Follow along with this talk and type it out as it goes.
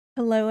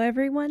Hello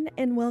everyone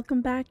and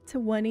welcome back to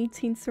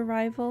 118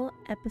 Survival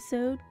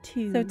Episode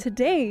 2. So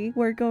today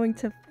we're going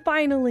to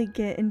finally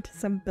get into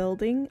some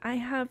building. I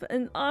have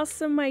an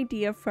awesome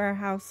idea for a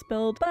house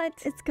build, but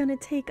it's gonna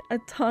take a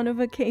ton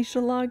of acacia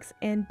logs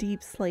and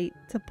deep slate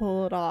to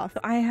pull it off. So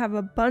I have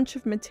a bunch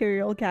of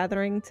material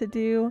gathering to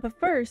do, but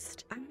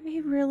first I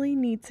really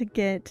need to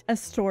get a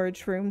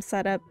storage room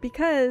set up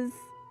because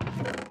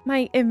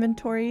my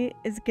inventory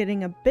is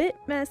getting a bit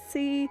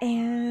messy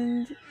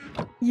and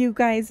you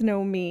guys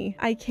know me.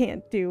 I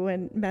can't do a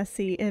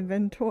messy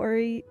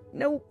inventory.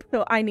 Nope.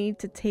 So I need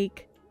to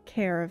take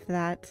care of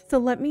that. So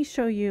let me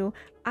show you.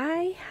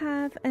 I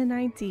have an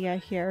idea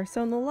here.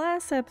 So in the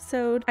last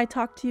episode, I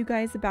talked to you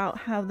guys about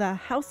how the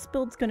house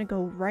build's gonna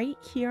go right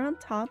here on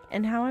top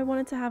and how I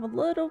wanted to have a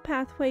little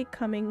pathway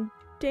coming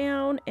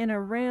down and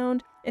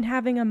around and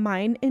having a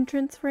mine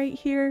entrance right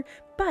here.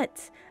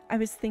 But I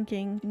was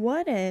thinking,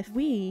 what if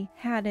we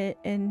had it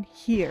in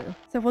here?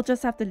 So we'll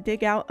just have to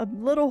dig out a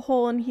little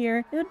hole in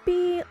here. It would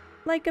be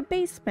like a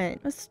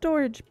basement, a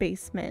storage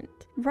basement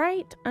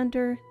right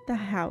under the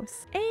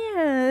house.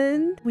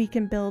 And we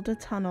can build a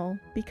tunnel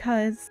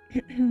because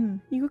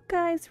you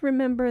guys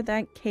remember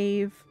that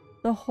cave,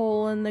 the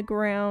hole in the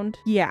ground?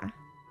 Yeah.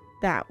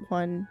 That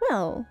one.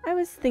 Well, I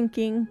was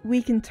thinking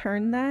we can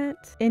turn that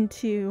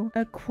into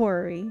a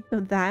quarry.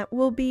 So that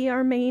will be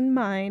our main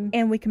mine,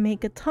 and we can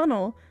make a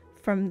tunnel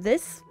from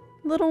this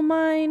little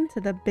mine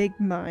to the big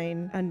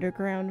mine.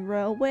 Underground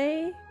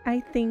railway? I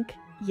think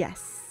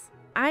yes.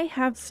 I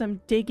have some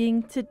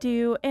digging to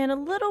do and a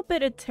little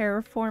bit of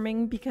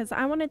terraforming because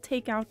I want to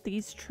take out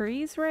these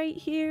trees right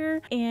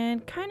here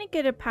and kind of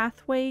get a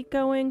pathway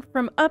going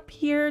from up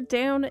here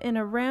down and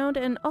around,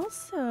 and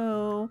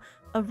also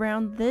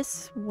around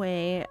this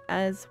way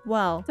as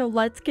well. So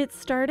let's get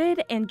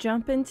started and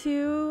jump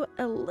into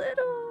a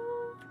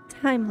little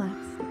time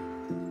lapse.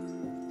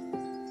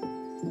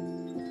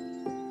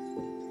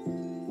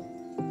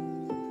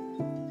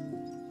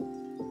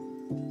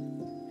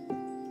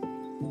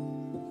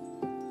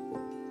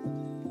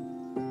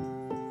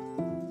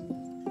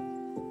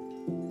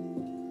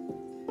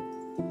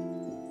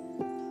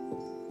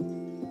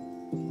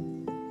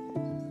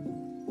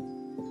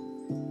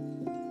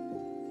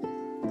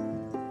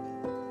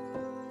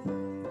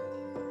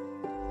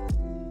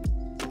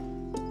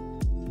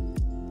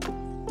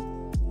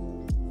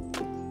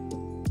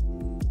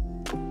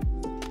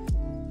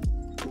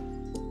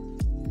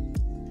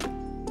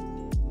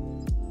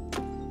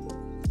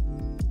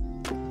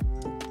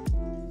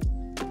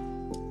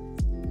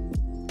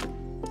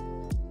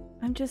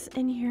 I'm just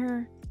in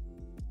here.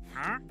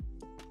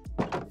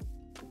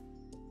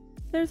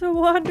 There's a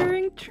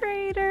wandering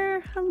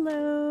trader.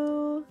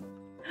 Hello.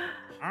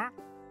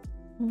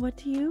 What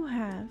do you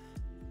have?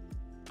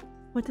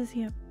 What does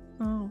he have?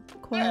 Oh,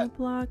 coral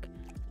block,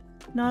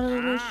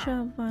 nautilus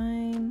shell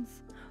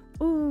vines.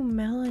 Ooh,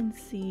 melon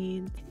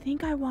seeds. I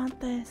think I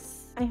want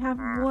this. I have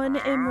one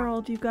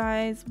emerald, you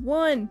guys.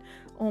 One.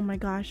 Oh my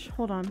gosh.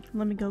 Hold on.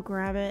 Let me go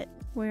grab it.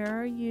 Where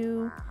are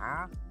you?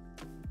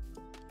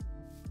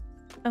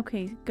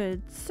 Okay,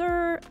 good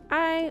sir.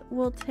 I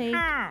will take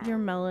your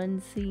melon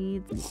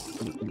seeds.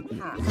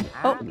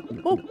 Oh,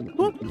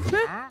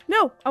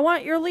 no, I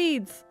want your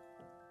leads.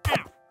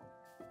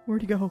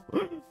 Where'd he go?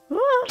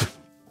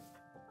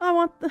 I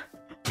want the...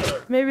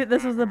 Maybe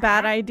this was a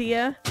bad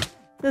idea.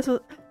 This was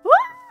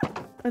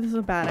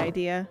a bad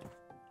idea.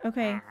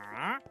 Okay,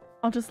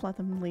 I'll just let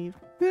them leave.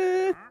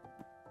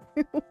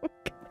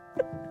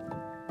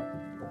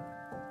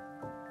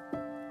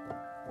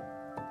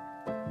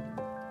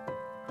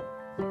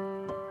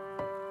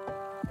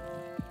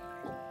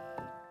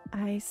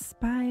 I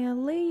spy a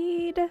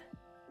lead.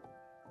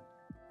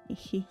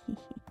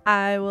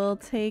 I will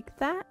take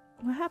that.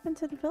 What happened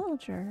to the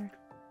villager?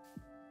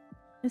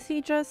 Is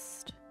he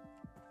just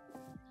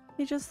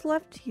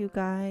left you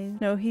guys?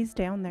 No, he's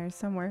down there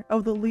somewhere.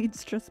 Oh, the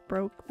leads just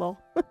broke. Well,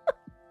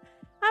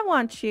 I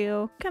want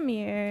you. Come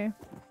here.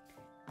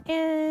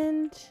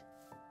 And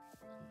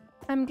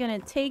I'm gonna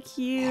take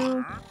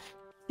you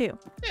too.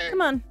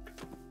 Come on.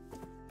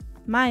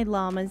 My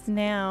llamas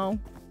now.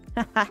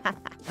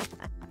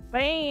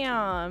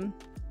 Bam!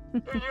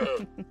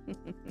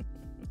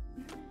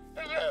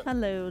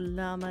 Hello,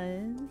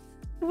 llamas.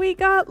 We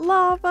got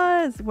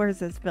llamas! Where's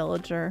this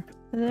villager?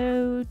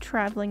 Hello,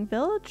 traveling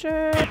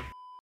villager.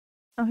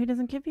 Oh, he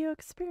doesn't give you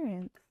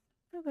experience.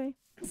 Okay.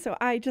 So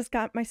I just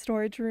got my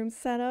storage room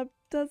set up.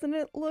 Doesn't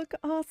it look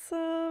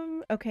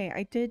awesome? Okay,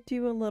 I did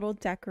do a little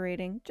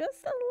decorating.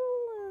 Just a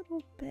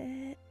little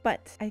bit.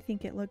 But I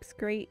think it looks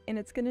great and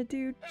it's gonna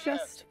do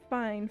just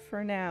fine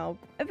for now.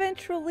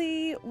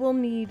 Eventually, we'll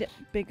need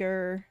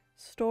bigger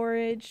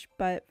storage,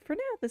 but for now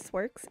this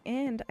works,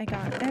 and I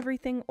got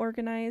everything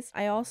organized.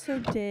 I also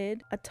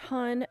did a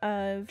ton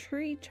of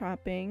tree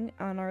chopping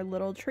on our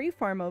little tree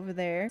farm over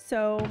there.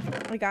 So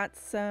I got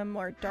some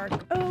more dark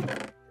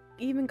oak,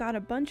 even got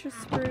a bunch of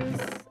spruce.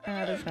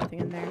 There's nothing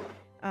in there.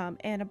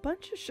 And a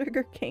bunch of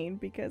sugar cane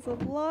because a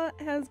lot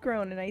has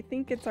grown, and I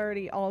think it's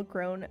already all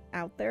grown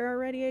out there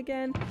already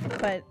again,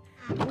 but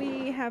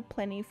we have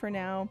plenty for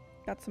now.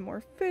 Got some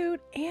more food,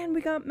 and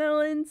we got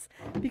melons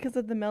because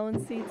of the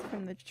melon seeds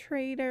from the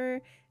trader.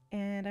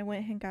 And I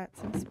went and got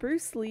some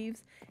spruce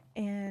leaves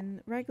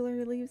and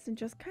regular leaves and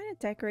just kind of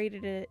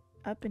decorated it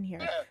up in here.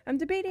 I'm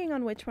debating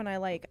on which one I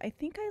like. I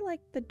think I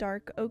like the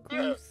dark oak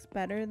leaves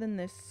better than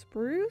the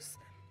spruce,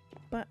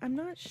 but I'm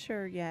not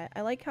sure yet.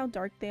 I like how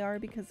dark they are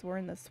because we're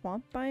in the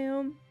swamp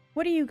biome.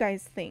 What do you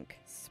guys think?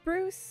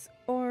 Spruce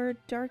or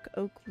dark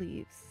oak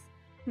leaves?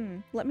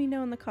 Let me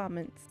know in the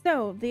comments.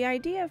 So the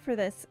idea for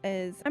this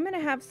is I'm gonna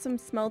have some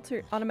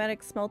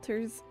automatic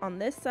smelters on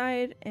this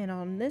side and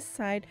on this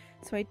side.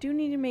 So I do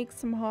need to make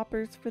some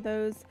hoppers for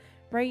those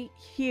right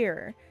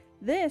here.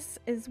 This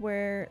is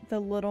where the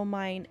little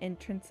mine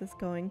entrance is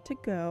going to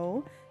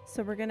go.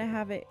 So we're gonna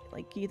have it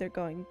like either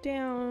going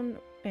down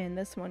and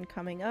this one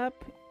coming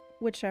up,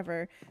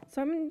 whichever.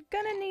 So I'm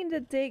gonna need to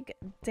dig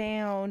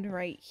down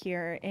right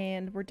here,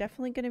 and we're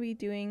definitely gonna be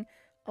doing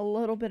a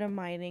little bit of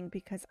mining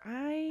because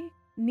I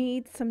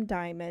need some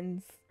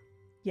diamonds.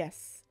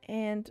 Yes,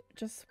 and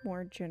just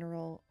more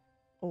general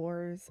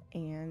ores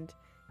and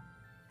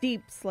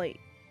deep slate.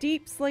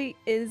 Deep slate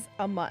is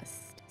a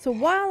must. So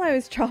while I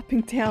was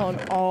chopping down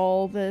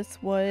all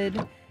this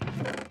wood,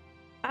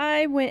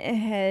 I went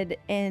ahead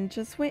and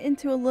just went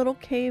into a little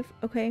cave.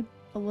 Okay,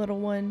 a little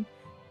one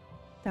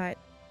that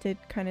did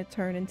kind of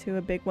turn into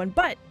a big one,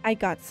 but I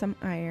got some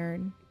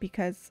iron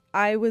because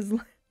I went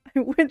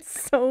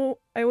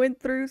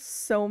through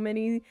so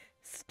many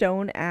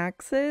stone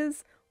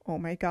axes. Oh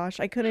my gosh,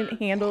 I couldn't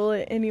handle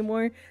it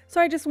anymore.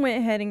 So I just went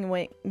ahead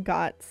and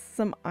got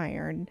some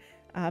iron,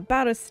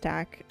 about a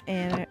stack,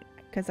 and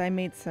because I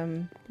made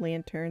some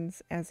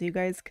lanterns, as you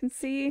guys can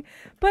see.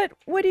 But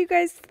what do you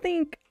guys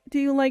think? Do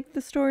you like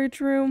the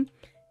storage room?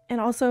 And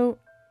also,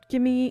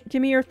 give me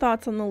your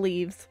thoughts on the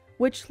leaves.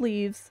 Which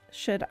leaves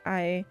should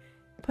I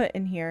put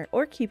in here,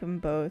 or keep them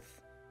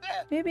both?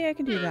 Maybe I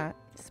can do that.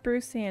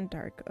 Spruce and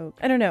dark oak.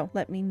 I don't know.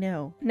 Let me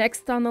know.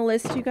 Next on the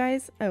list, you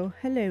guys. Oh,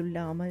 hello,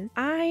 llamas.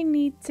 I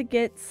need to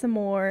get some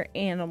more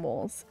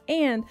animals.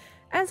 And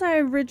as I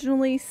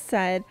originally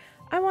said,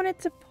 I wanted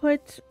to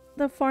put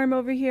the farm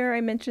over here.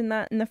 I mentioned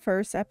that in the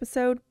first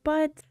episode,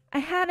 but I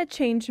had a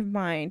change of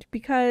mind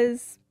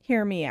because,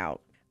 hear me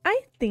out.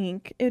 I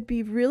think it'd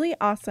be really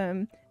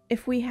awesome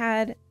if we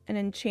had an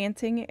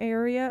enchanting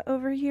area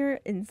over here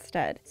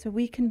instead. So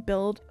we can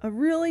build a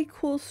really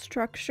cool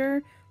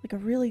structure, like a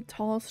really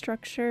tall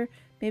structure,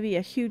 maybe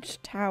a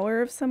huge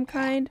tower of some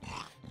kind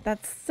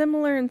that's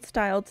similar in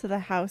style to the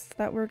house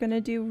that we're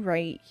gonna do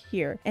right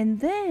here. And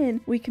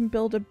then we can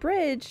build a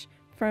bridge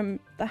from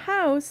the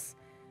house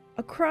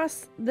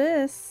across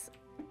this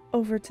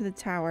over to the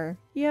tower.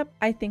 Yep,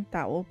 I think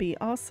that will be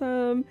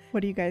awesome.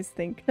 What do you guys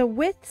think? So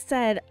with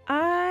said,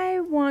 I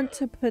want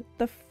to put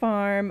the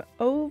farm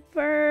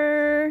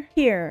over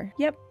here.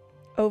 Yep,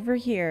 over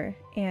here.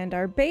 And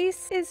our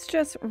base is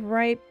just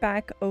right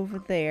back over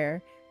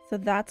there. So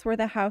that's where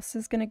the house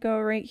is gonna go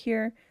right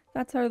here.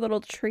 That's our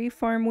little tree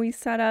farm we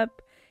set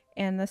up.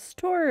 And the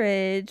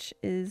storage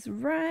is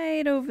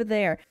right over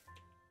there.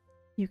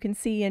 You can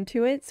see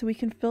into it, so we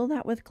can fill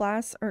that with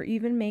glass or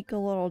even make a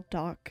little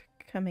dock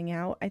coming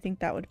out. I think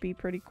that would be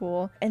pretty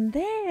cool. And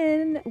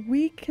then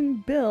we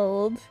can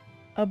build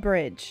a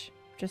bridge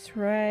just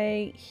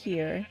right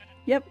here.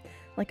 Yep,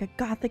 like a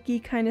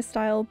Gothic-y kind of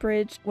style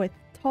bridge with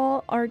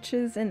tall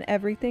arches and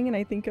everything, and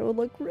I think it would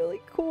look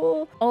really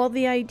cool. All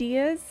the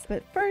ideas,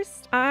 but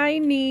first I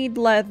need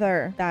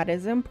leather. That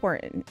is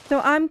important.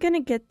 So I'm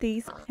gonna get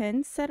these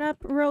pens set up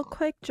real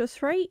quick,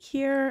 just right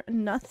here.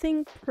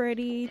 Nothing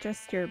pretty,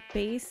 just your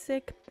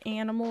basic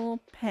animal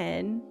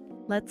pen.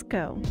 Let's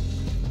go.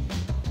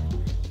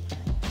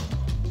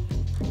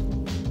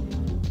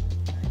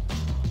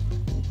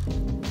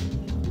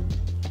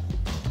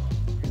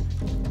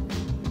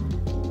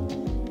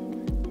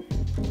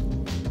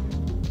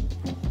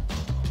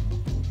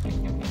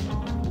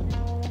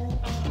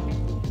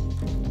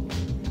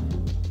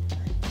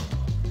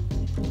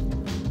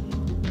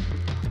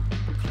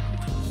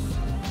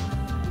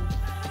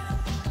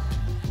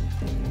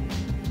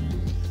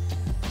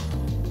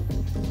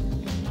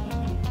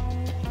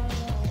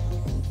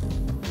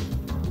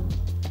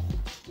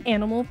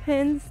 Animal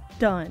pens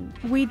done.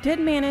 We did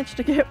manage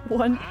to get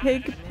one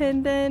pig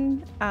pinned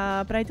in,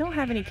 but I don't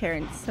have any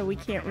carrots, so we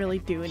can't really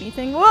do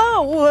anything.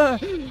 Whoa!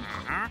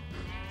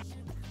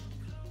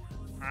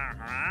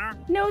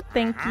 No,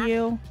 thank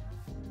you.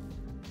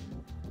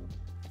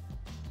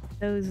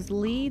 Those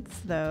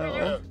leads,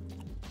 though.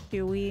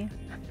 Do we?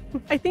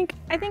 I think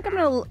I'm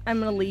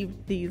gonna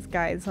leave these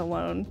guys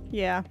alone.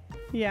 Yeah.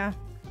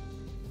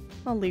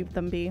 I'll leave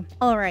them be.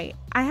 All right.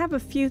 I have a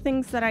few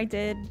things that I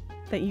did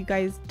that you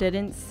guys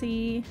didn't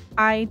see.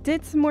 I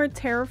did some more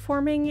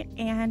terraforming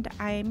and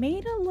I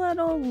made a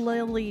little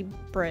lily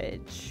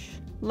bridge.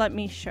 Let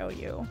me show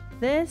you.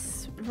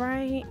 This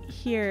right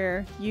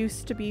here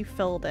used to be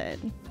filled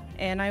in,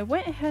 and I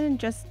went ahead and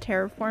just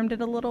terraformed it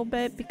a little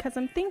bit because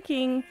I'm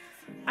thinking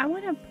I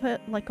want to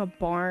put like a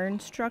barn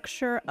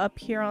structure up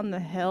here on the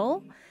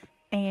hill,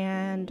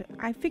 And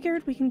I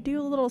figured we can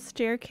do a little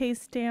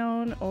staircase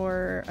down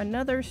or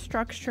another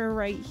structure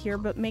right here,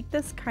 but make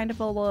this kind of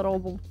a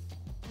little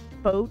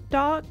boat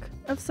dock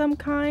of some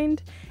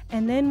kind.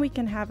 And then we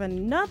can have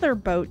another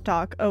boat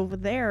dock over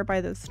there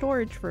by the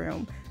storage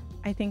room.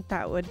 I think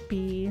that would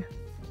be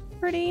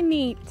pretty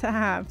neat to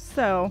have.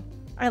 So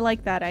I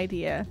like that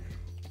idea.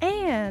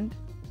 And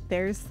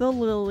there's the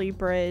Lily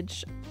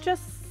Bridge.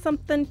 Just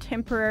something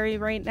temporary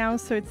right now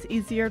so it's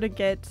easier to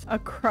get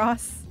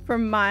across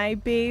from my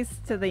base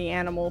to the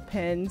animal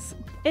pens.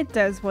 It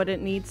does what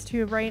it needs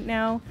to right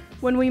now.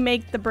 When we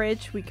make the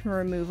bridge, we can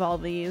remove all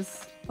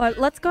these. But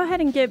let's go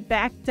ahead and get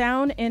back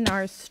down in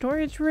our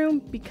storage room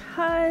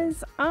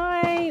because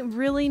I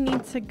really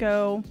need to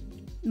go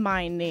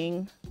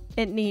mining.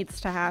 It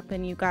needs to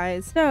happen, you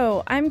guys.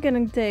 So I'm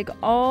gonna dig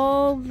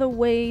all the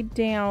way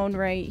down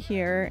right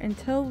here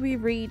until we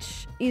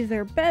reach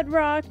either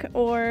bedrock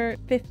or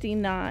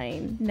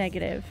 59,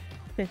 negative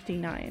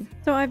 59.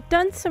 So I've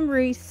done some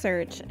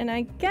research and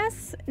I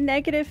guess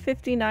negative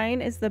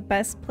 59 is the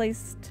best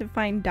place to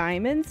find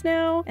diamonds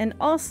now. And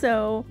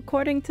also,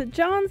 according to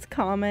John's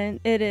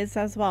comment, it is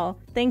as well.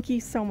 Thank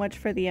you so much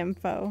for the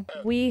info.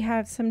 We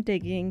have some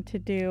digging to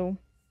do.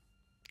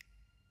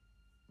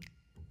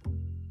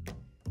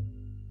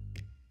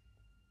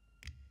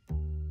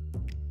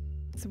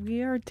 So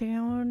we are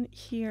down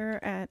here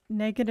at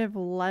negative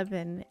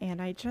 11 and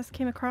I just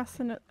came across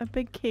a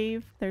big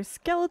cave. There's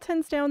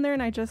skeletons down there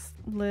and I just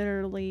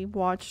literally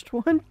watched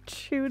one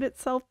shoot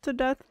itself to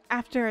death.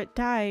 After it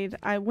died,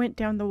 I went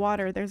down the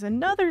water. There's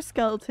another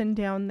skeleton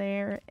down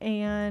there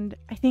and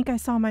I think I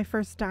saw my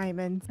first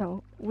diamond.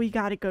 So we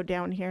gotta go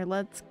down here.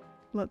 Let's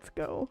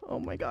go. Oh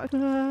my god.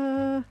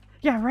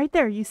 Yeah, right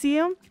there. You see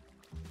them?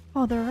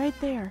 Oh, they're right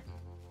there.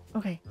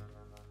 Okay.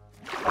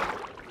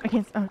 I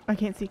can't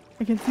see.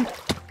 I can't see.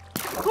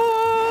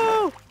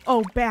 Oh!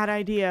 Oh, bad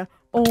idea.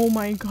 Oh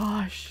my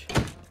gosh.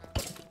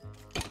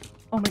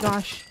 Oh my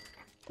gosh.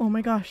 Oh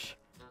my gosh.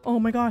 Oh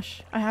my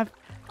gosh. I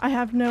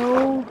have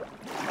no...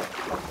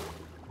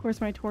 Where's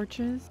my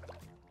torches?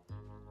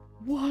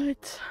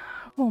 What?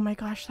 Oh my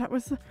gosh, that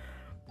was...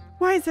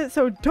 Why is it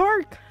so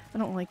dark? I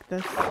don't like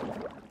this.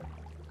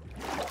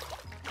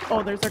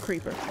 Oh, there's a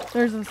creeper.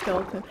 There's a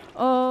skeleton.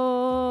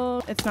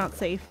 Oh, it's not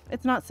safe.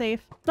 It's not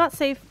safe. Not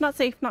safe. Not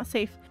safe. Not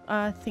safe.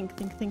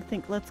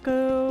 Think. Let's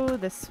go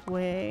this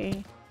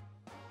way.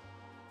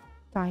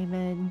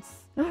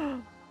 Diamonds.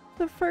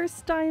 The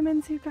first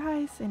diamonds, you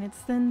guys. And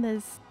it's in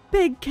this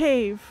big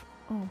cave.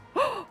 Oh.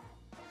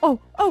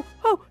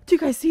 Oh. Do you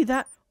guys see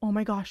that? Oh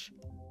my gosh.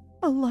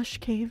 A lush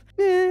cave.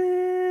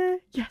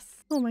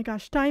 Yes. Oh my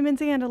gosh.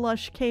 Diamonds and a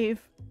lush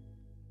cave.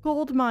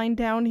 Gold mine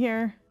down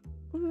here.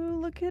 Ooh,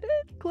 look at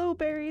it.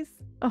 Glowberries.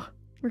 Oh,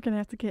 we're gonna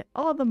have to get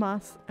all the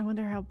moss. I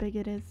wonder how big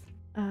it is.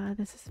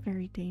 This is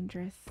very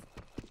dangerous.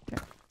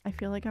 I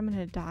feel like I'm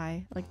gonna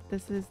die. Like,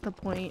 this is the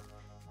point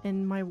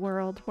in my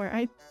world where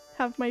I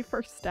have my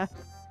first death.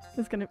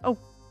 It's gonna... Oh,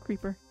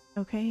 creeper.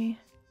 Okay.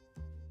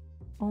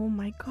 Oh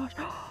my gosh.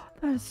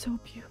 That is so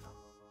beautiful.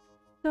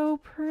 So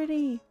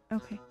pretty.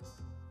 Okay.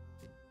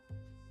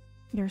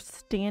 You're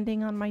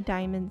standing on my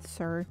diamond,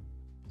 sir.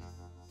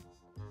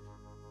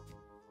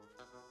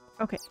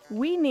 Okay,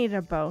 we need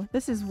a bow.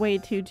 This is way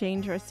too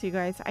dangerous, you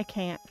guys. I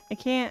can't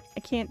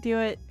do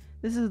it.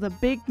 This is a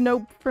big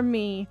nope from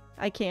me.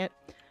 I can't.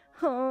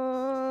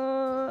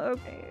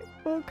 Okay,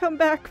 we'll come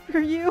back for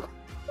you.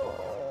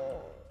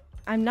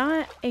 I'm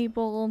not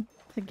able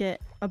to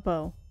get a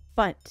bow,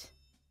 but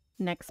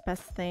next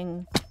best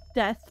thing,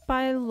 death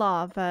by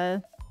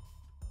lava.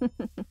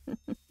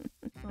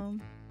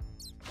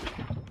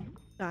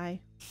 Die.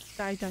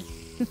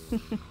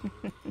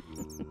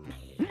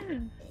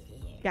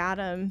 Got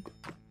him.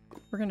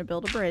 We're gonna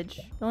build a bridge.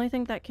 The only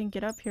thing that can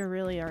get up here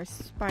really are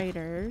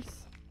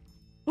spiders.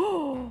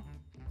 Oh!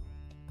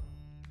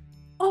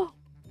 Oh!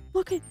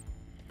 Look at...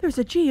 There's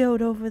a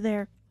geode over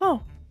there.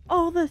 Oh!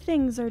 All the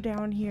things are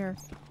down here.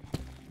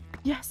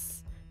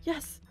 Yes!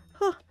 Yes!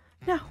 Huh!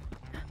 Now!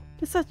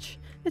 It's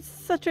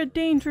such a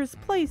dangerous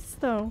place,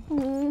 though.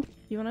 Oh.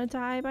 You wanna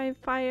die by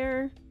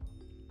fire?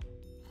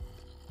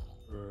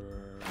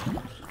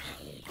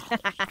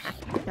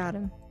 Got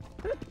him.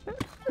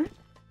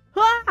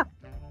 Ah!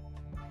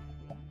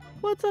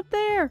 What's up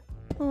there?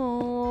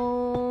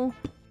 Oh,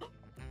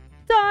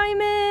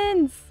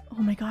 diamonds!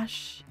 Oh my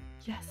gosh.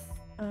 Yes.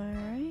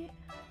 Alright.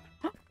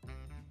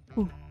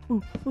 Ooh.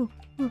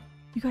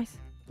 You guys,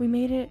 we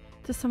made it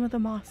to some of the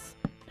moss.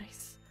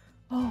 Nice.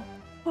 Oh.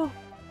 Hold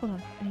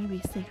on. I need to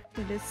be safe.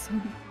 It is so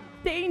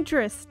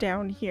dangerous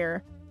down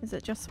here. Is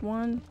it just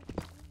one?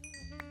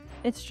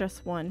 It's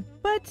just one.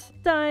 But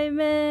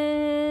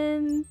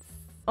diamonds!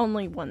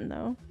 Only one,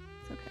 though.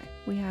 It's okay.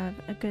 We have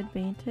a good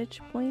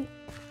vantage point.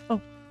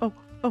 Oh.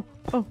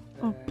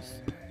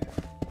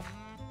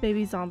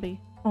 Baby zombie.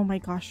 Oh my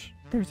gosh.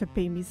 There's a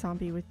baby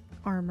zombie with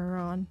armor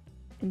on.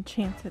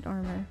 Enchanted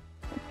armor.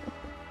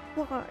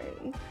 Why?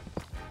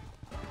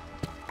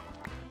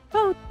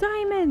 Oh,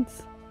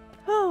 diamonds!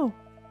 Oh,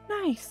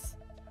 nice.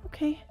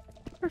 Okay.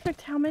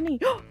 Perfect. How many?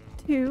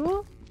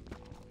 2,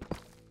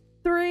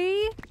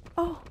 3.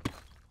 Oh,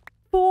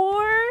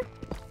 4,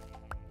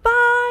 5.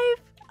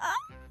 Ah.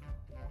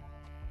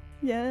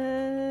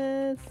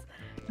 Yes.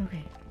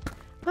 Okay.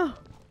 Oh,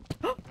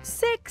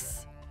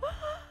 6.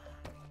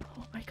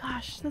 Oh my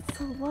gosh, that's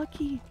so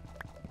lucky.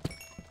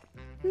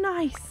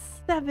 Nice.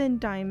 7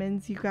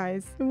 diamonds, you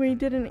guys. We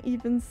didn't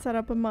even set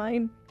up a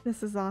mine.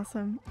 This is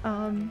awesome.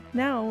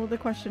 Now the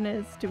question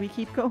is, do we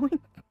keep going?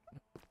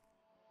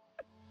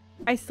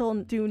 I still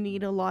do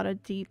need a lot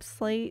of deep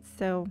slate,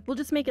 so we'll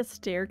just make a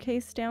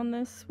staircase down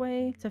this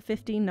way to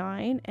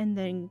 59 and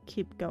then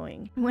keep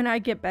going. When I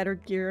get better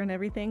gear and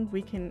everything,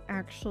 we can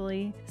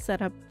actually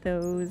set up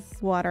those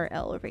water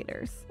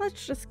elevators.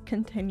 Let's just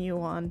continue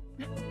on.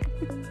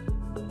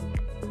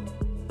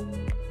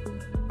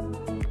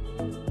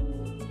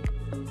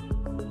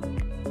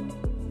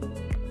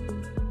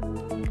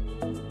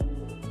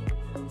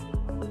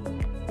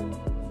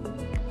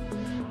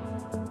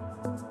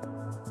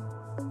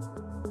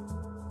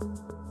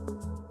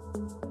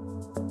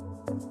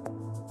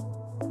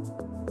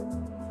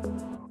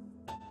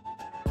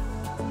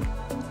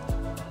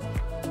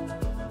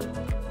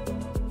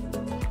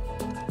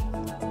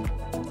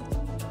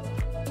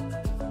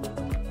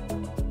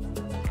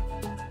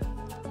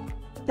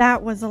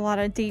 That was a lot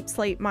of deep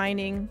slate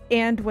mining,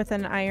 and with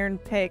an iron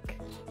pick.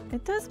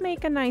 It does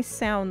make a nice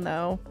sound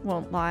though,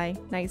 won't lie.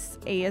 Nice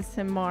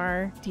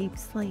ASMR deep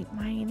slate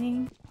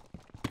mining.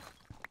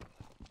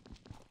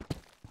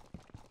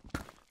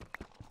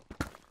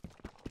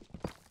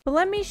 But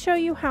let me show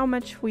you how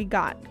much we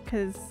got,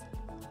 because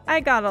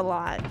I got a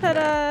lot.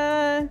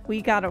 Ta-da!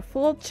 We got a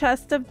full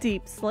chest of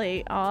deep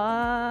slate.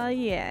 Aw,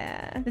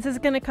 yeah. This is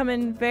gonna come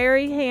in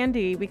very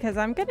handy because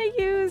I'm gonna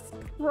use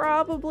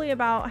probably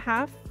about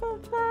half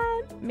of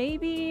that.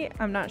 Maybe,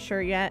 I'm not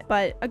sure yet,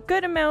 but a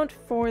good amount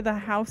for the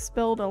house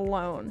build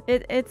alone.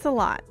 It's a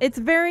lot. It's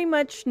very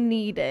much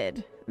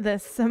needed,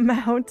 this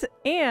amount,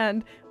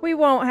 and we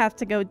won't have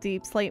to go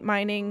deep slate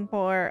mining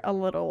for a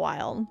little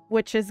while,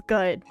 which is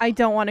good. I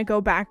don't want to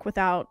go back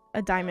without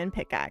a diamond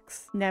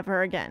pickaxe.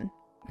 Never again.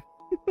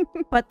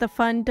 But the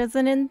fun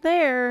doesn't end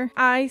there.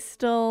 I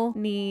still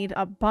need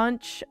a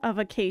bunch of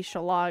acacia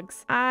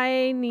logs.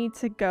 I need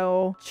to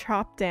go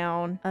chop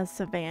down a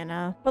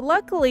savanna. But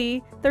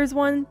luckily, there's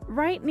one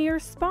right near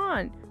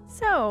spawn,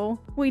 so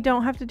we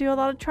don't have to do a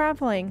lot of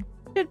traveling.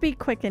 Should be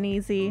quick and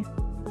easy.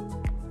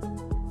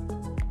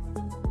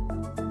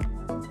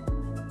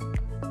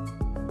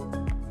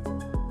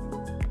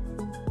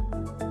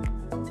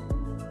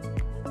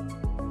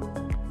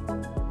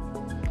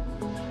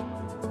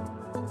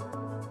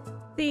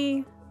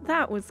 See,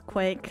 that was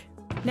quick.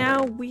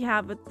 Now we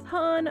have a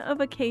ton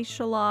of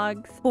acacia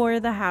logs for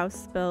the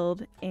house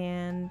build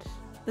and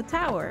the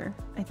tower.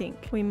 I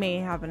think we may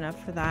have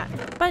enough for that.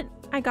 But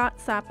I got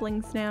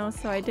saplings now,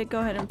 so I did go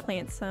ahead and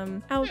plant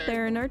some out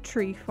there in our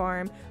tree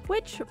farm,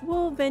 which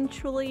we'll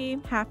eventually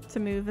have to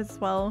move as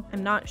well.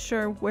 I'm not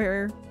sure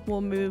where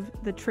we'll move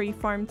the tree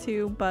farm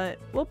to, but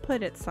we'll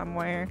put it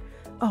somewhere.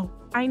 Oh,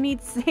 I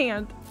need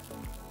sand.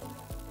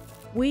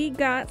 We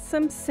got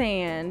some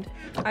sand.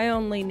 I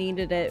only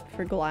needed it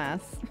for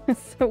glass,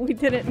 so we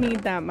didn't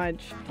need that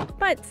much.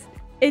 But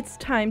it's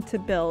time to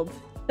build.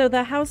 So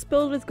the house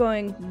build is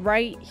going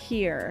right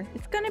here.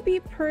 It's gonna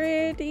be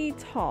pretty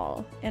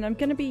tall, and I'm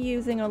gonna be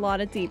using a lot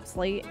of deep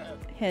slate,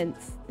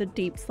 hence the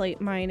deep slate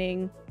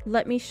mining.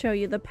 Let me show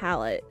you the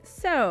palette.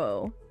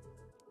 So,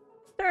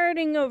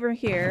 starting over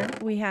here,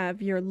 we have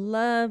your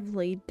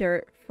lovely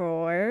dirt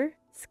for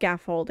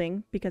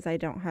scaffolding, because I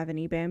don't have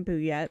any bamboo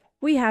yet.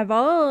 We have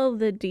all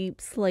the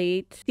deep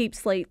slate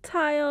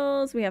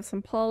tiles. We have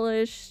some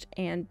polished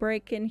and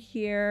brick in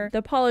here.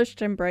 The polished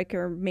and brick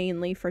are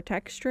mainly for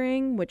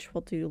texturing, which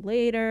we'll do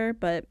later,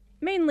 but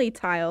mainly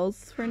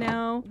tiles for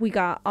now. We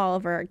got all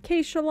of our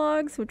acacia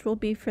logs, which will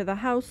be for the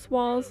house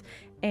walls,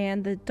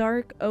 and the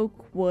dark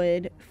oak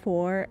wood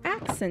for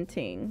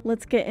accenting.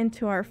 Let's get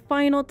into our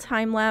final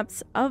time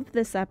lapse of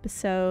this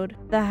episode,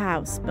 the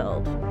house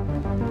build.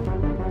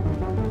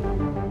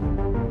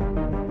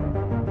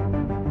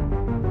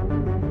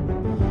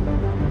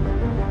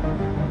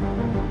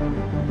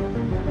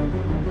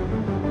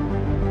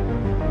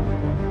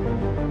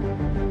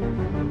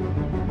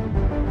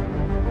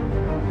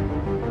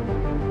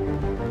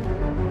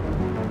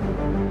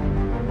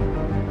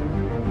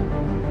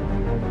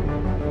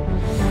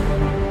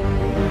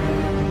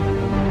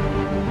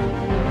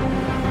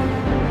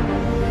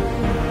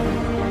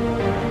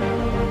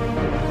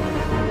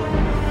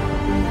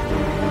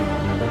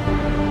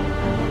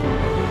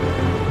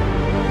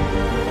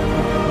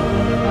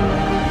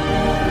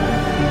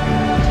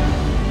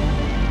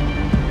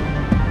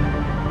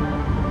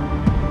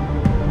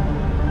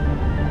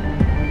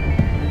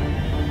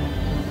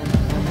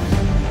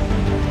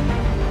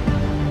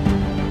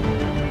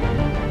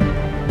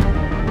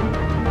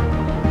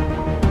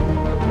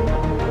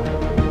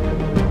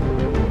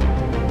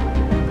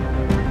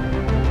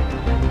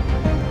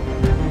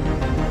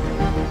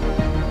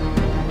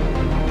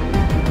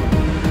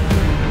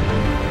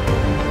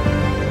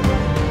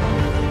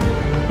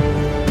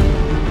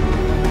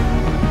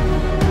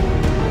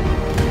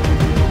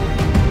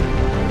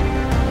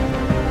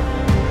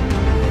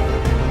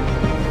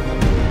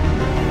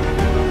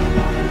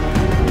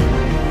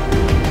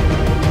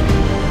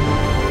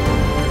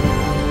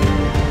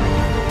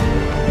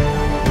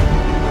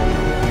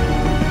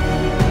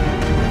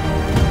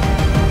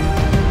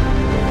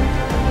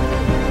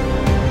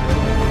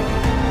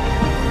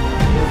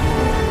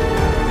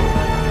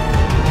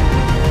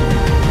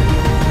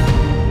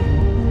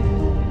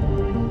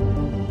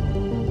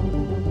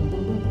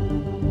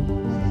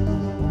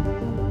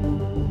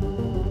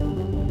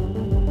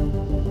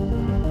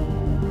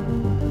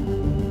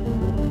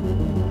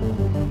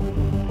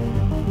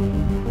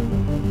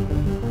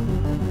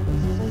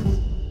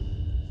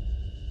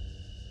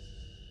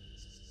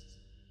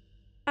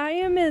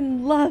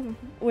 in love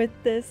with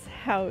this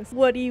house.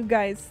 What do you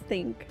guys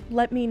think?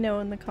 Let me know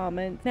in the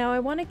comments. Now I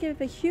want to give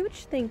a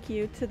huge thank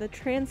you to the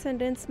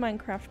Transcendence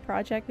Minecraft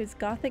project whose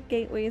Gothic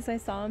gateways I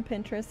saw on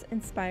Pinterest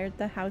inspired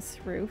the house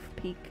roof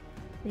peak.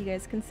 You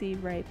guys can see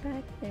right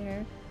back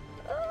there.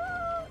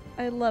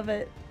 I love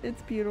it.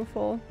 It's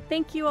beautiful.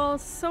 Thank you all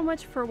so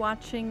much for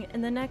watching.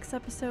 In the next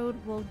episode,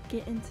 we'll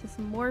get into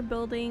some more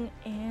building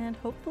and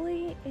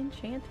hopefully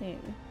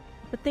enchanting.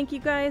 But thank you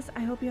guys. I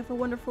hope you have a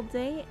wonderful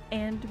day.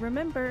 And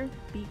remember,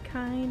 be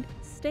kind,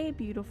 stay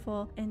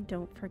beautiful, and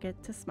don't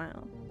forget to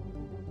smile.